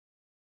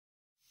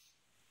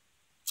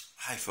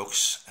Hi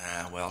folks,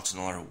 well it's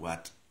another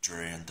wet,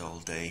 dreary and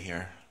dull day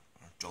here,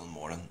 or dull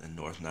morning in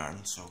Northern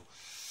Ireland, so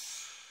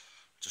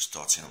just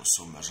thought seeing it was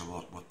so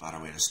miserable, what better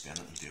way to spend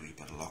it and do a wee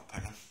bit of lock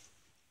picking.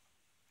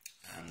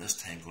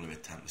 This time going to be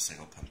attempting a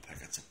single pin pick.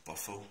 It's a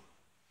Buffo,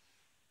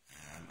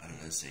 and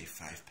it is a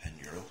 5-pin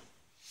Euro.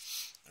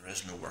 There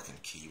is no working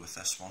key with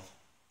this one,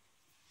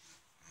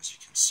 as you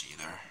can see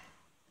there.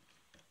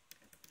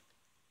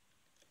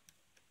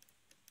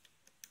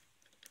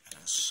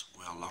 It is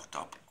well locked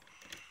up.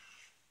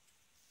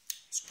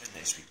 It's quite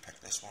nice we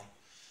picked this one.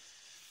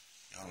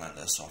 I'll land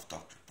this off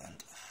Dr.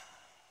 Bent.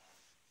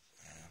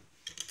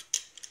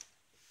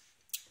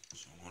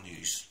 So I'm going to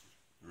use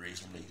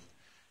reasonably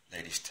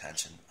ladies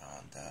tension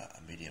and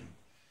a medium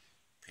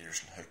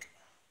Peterson hook.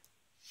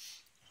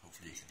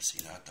 Hopefully you can see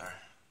that there.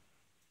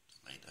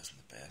 The light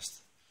isn't the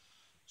best.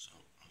 So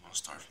I'm going to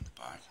start from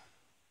the back.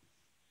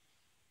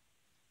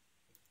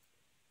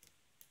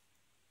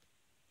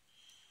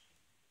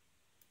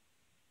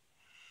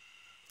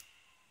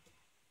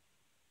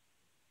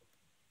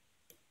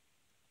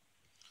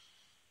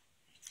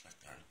 Click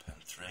there and pin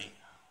 3,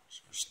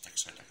 sort of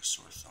sticks out like a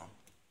sore thumb.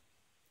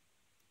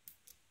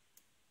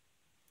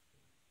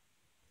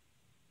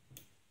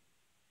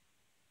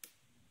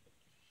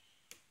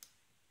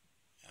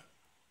 Yep.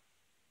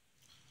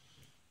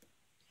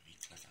 We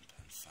click and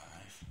pin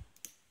 5.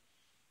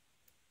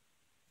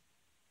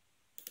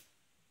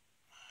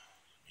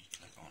 We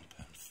click on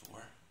pin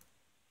 4.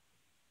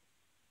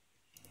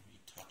 And we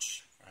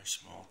touch, very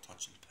small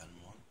touch in pin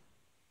 1.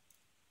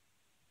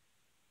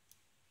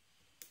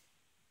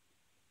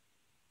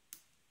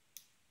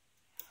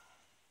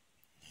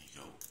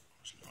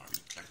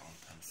 Click on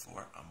pin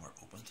 4 and we're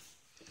opened.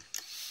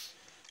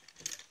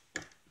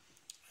 There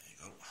you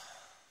go.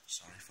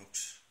 Sorry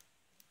folks.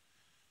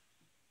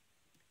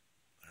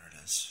 There it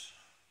is.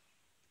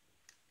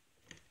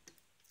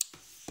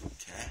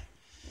 Okay.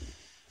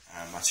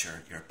 That's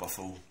your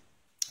Buffo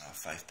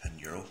 5-pin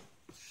Euro.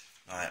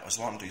 Now I was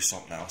wanting to do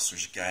something else.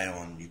 There's a guy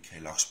on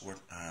UK Locksport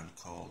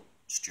called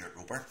Stewart.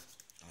 And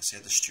I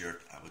said to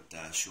Stewart I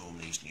would show him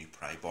these new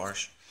pry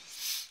bars.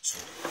 So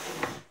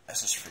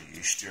this is for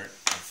you, Stewart,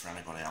 and for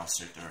anybody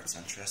else out there that's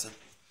interested.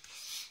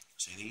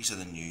 See, these are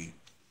the new,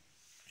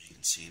 you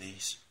can see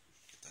these,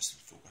 get this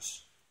in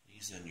focus.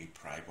 These are the new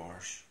pry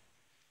bars,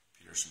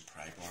 Peterson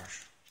pry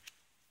bars.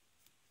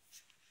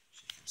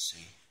 So you can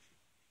see,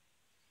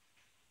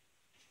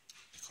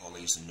 they call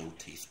these the no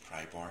teeth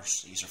pry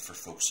bars. These are for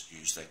folks that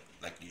use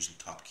like using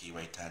top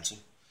keyway tension,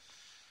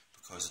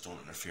 because they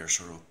don't interfere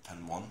sort of with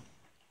pin 1.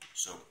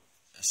 So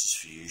this is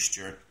for you,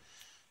 Stewart.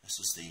 This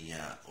is the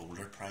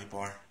older pry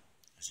bar,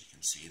 as you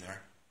can see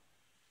there.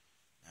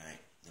 Now,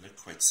 they look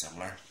quite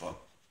similar, but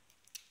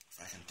if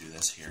I can do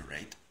this here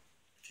right,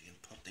 if you can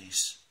put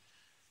these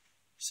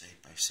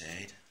side by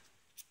side,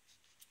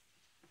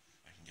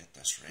 if I can get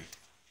this right.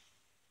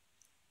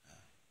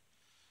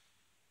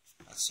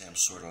 Let's say I'm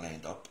sort of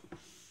lined up. I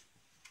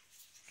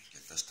can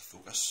get this to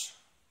focus.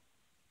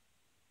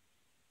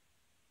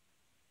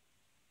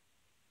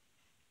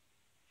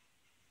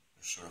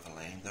 There's sort of a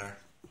line there.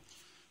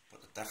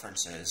 But the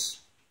difference is,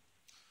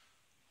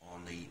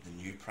 on the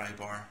new pry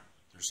bar,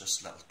 there's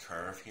this little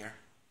curve here.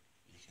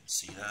 You can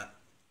see that.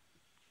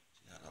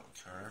 See that little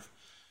curve?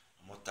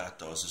 And what that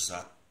does is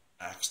that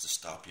acts to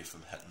stop you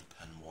from hitting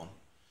pin 1.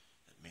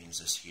 It means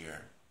this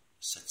here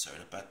sits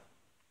out a bit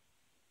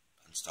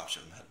and stops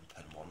you from hitting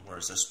pin 1,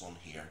 whereas this one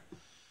here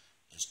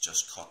is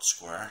just cut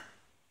square.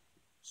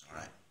 It's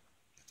alright.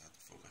 Get that to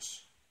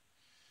focus.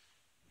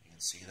 You can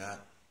see that.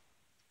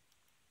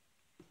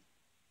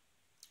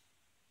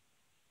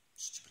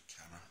 Stupid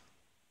camera.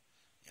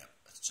 Yep,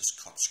 it's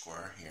just cut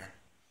square here.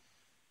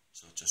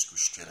 So it just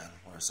goes straight in.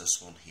 Whereas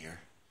this one here,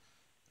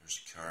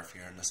 there's a curve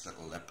here and this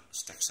little lip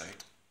sticks out.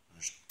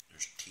 And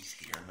there's teeth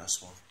here in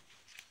this one.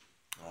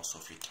 And also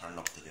if you turn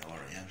up to the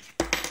other end,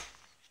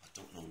 I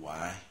don't know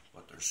why,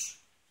 but there's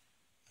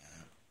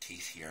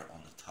teeth here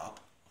on the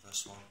top of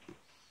this one.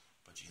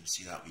 But you can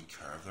see that wee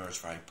curve there is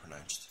very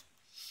pronounced.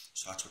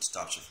 So that's what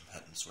stops you from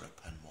hitting sort of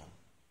pin 1.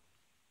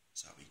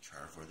 It's that wee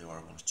curve where the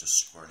other one is just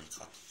squarely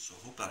cut. So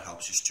I hope that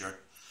helps you,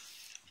 Stewart.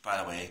 By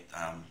the way,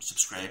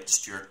 subscribe to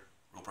Stewart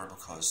Roper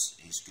because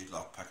he's a good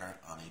lock picker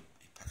and he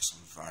picks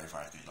some very,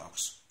 very good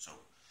locks. So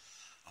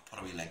I'll put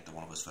a wee link to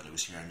one of his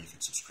videos here and you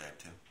can subscribe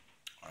to him.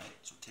 Alright,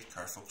 so take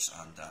care folks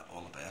and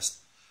all the best.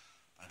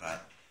 Bye bye.